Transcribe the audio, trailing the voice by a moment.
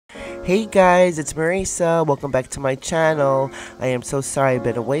Hey guys, it's Marisa. Welcome back to my channel. I am so sorry I've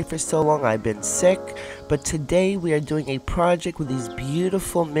been away for so long. I've been sick. But today we are doing a project with these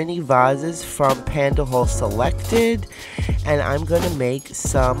beautiful mini vases from PandaHall Selected. And I'm going to make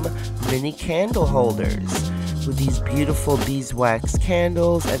some mini candle holders with these beautiful beeswax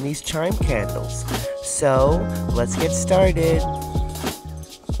candles and these chime candles. So let's get started.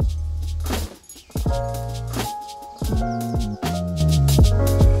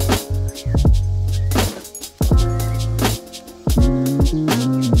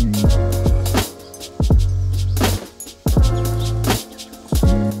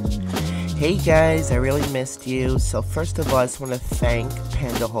 Hey guys, I really missed you. So first of all, I just want to thank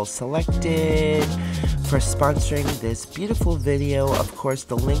PandaHall Selected for sponsoring this beautiful video. Of course,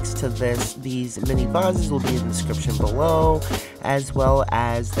 the links to these mini vases will be in the description below, as well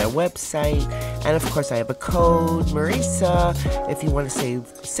as their website. And of course, I have a code, Marisa, if you want to save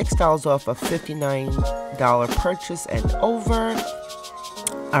 $6 off a $59 purchase and over.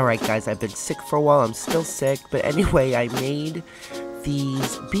 Alright guys, I've been sick for a while. I'm still sick. But anyway, I made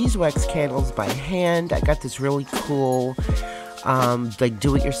these beeswax candles by hand. I got this really cool like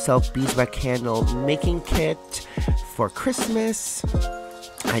do-it-yourself beeswax candle making kit for Christmas.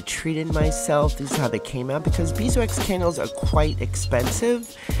 I treated myself. These is how they came out because beeswax candles are quite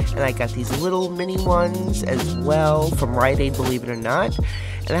expensive, and I got these little mini ones as well from Rite Aid, believe it or not.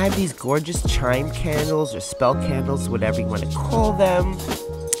 And I have these gorgeous chime candles or spell candles, whatever you want to call them.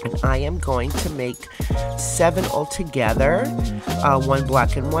 And I am going to make 7 altogether, 1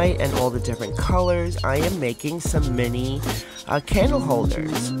 black and white and all the different colors. I am making some mini candle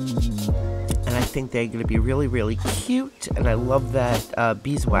holders. And I think they're going to be really, really cute. And I love that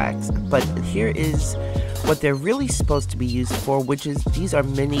beeswax. But here is what they're really supposed to be used for, which is these are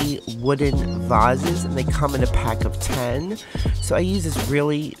mini wooden vases, and they come in a pack of 10. So I use this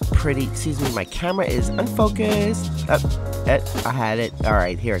really pretty, excuse me, my camera is unfocused. I had it.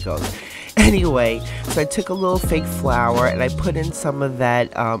 Alright, here it goes. Anyway, so I took a little fake flower and I put in some of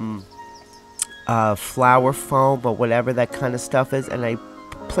that flower foam or whatever that kind of stuff is, and I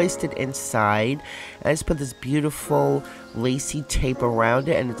placed it inside. And I just put this beautiful lacy tape around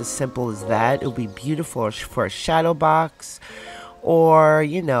it, and it's as simple as that. It would be beautiful for a shadow box, or,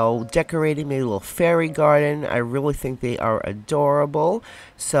 you know, decorating maybe a little fairy garden. I really think they are adorable.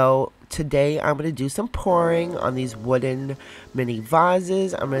 So today I'm going to do some pouring on these wooden mini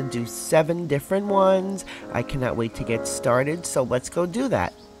vases. I'm going to do 7 different ones. I cannot wait to get started, so let's go do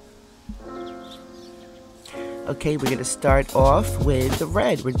that. Okay, we're going to start off with the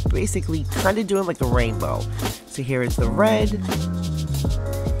red. We're basically kind of doing like a rainbow. So here is the red.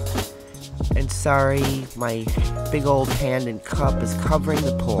 And sorry, my big old hand and cup is covering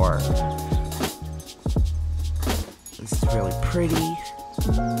the pour. This is really pretty.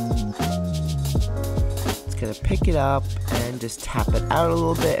 Just gonna pick it up and just tap it out a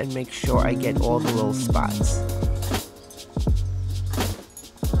little bit and make sure I get all the little spots.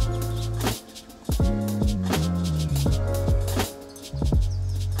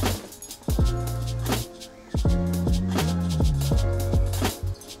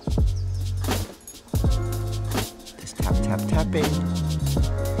 Tapping,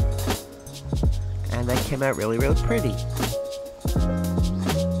 and that came out really, really pretty.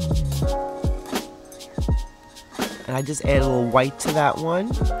 And I just add a little white to that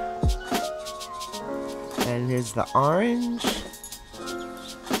one, and here's the orange.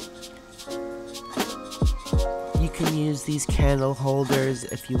 You can use these candle holders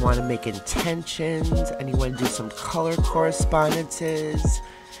if you want to make intentions and you want to do some color correspondences.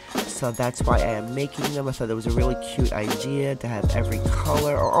 So that's why I am making them. I thought it was a really cute idea to have every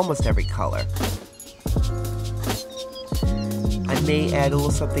color, or almost every color. I may add a little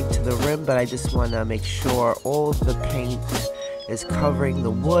something to the rim, but I just want to make sure all of the paint is covering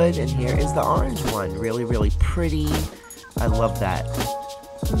the wood. And here is the orange one. Really, really pretty. I love that.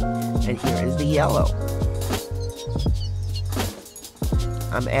 And here is the yellow.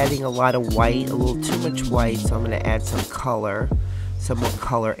 I'm adding a lot of white, a little too much white, so I'm going to add some color. Some more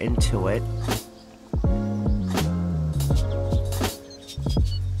color into it.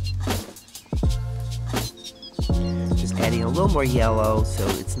 Just adding a little more yellow so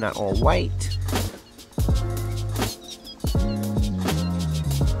it's not all white.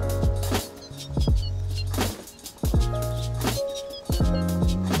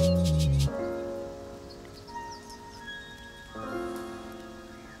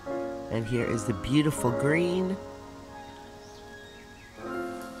 And here is the beautiful green.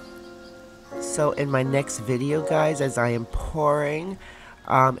 So in my next video, guys, as I am pouring,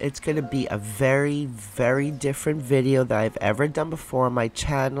 It's going to be a very, very different video that I've ever done before on my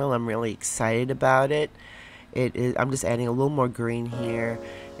channel. I'm really excited about it. I'm just adding a little more green here.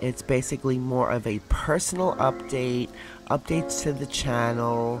 It's basically more of a personal update, updates to the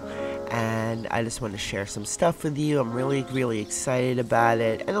channel, and I just want to share some stuff with you. I'm really, really excited about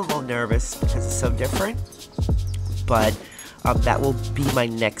it, and a little nervous because it's so different. But that will be my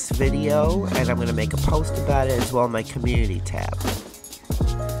next video, and I'm going to make a post about it as well in my community tab.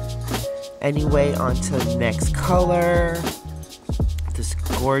 Anyway, on to the next color. This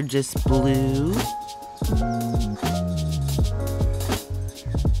gorgeous blue.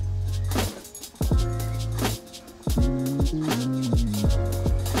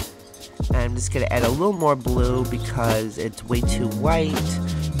 And I'm just going to add a little more blue because it's way too white.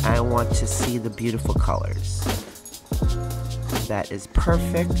 I want to see the beautiful colors. That is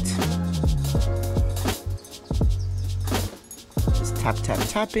perfect. Just tap, tap,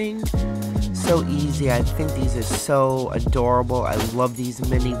 tapping. So easy. I think these are so adorable. I love these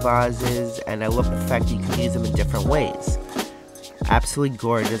mini vases, and I love the fact that you can use them in different ways. Absolutely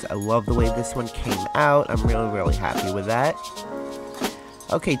gorgeous. I love the way this one came out. I'm really, really happy with that.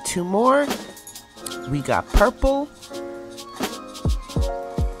 Okay, two more. We got purple.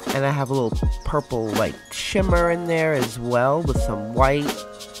 And I have a little purple like shimmer in there as well with some white.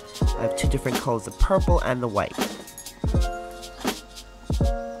 I have two different colors of purple and the white.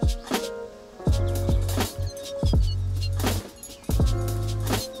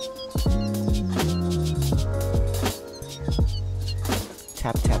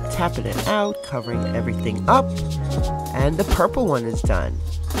 Tap, tap, tapping it out, covering everything up. And the purple one is done.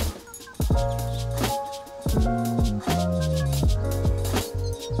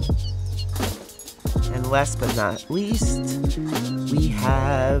 And last but not least, we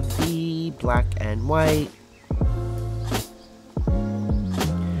have the black and white.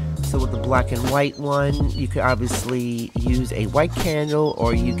 So with the black and white one, you could obviously use a white candle,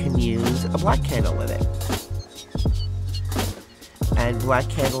 or you can use a black candle with it. And black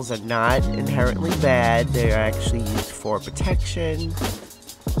candles are not inherently bad. They're actually used for protection.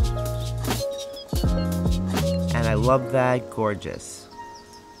 And I love that. Gorgeous.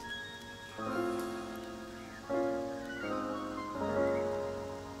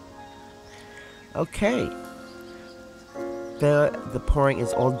 Okay. The pouring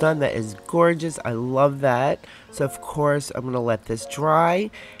is all done. That is gorgeous. I love that. So of course I'm going to let this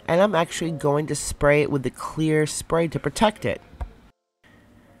dry. And I'm actually going to spray it with the clear spray to protect it.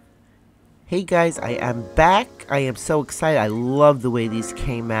 Hey guys, I am back. I am so excited. I love the way these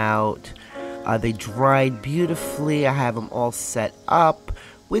came out. They dried beautifully. I have them all set up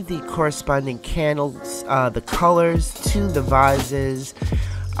with the corresponding candles, the colors to the vases.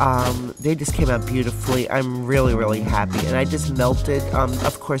 They just came out beautifully. I'm really, really happy. And I just melted,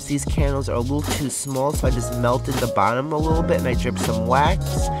 of course these candles are a little too small, so I just melted the bottom a little bit and I dripped some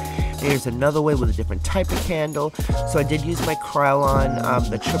wax. Here's another way with a different type of candle. So I did use my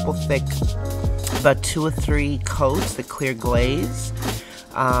Krylon, the triple thick, about 2 or 3 coats, the clear glaze,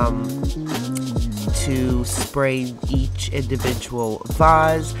 to spray each individual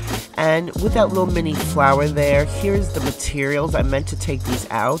vase. And with that little mini flower there, here's the materials. I meant to take these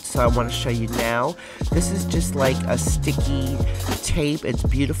out, so I want to show you now. This is just like a sticky tape. It's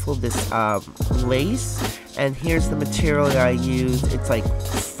beautiful, this lace. And here's the material that I used. It's like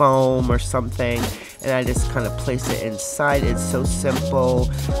foam or something, and I just kind of place it inside. It's so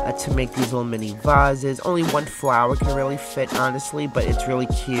simple to make these little mini vases. Only one flower can really fit, honestly, but it's really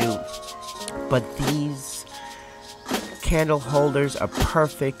cute. But these candle holders are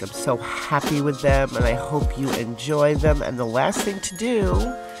perfect. I'm so happy with them, and I hope you enjoy them. And the last thing to do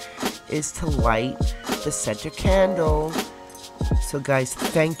is to light the center candle. So guys,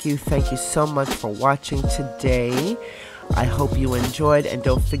 thank you so much for watching today. I hope you enjoyed, and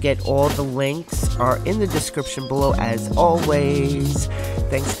don't forget, all the links are in the description below as always.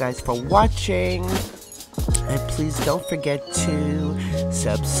 Thanks guys for watching, and please don't forget to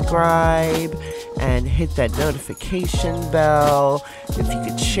subscribe and hit that notification bell. If you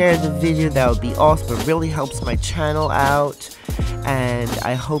could share the video, that would be awesome. It really helps my channel out. And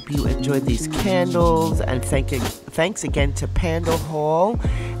I hope you enjoyed these candles, and thanks again to PandaHall.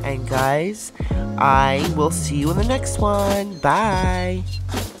 And guys, I will see you in the next one. Bye.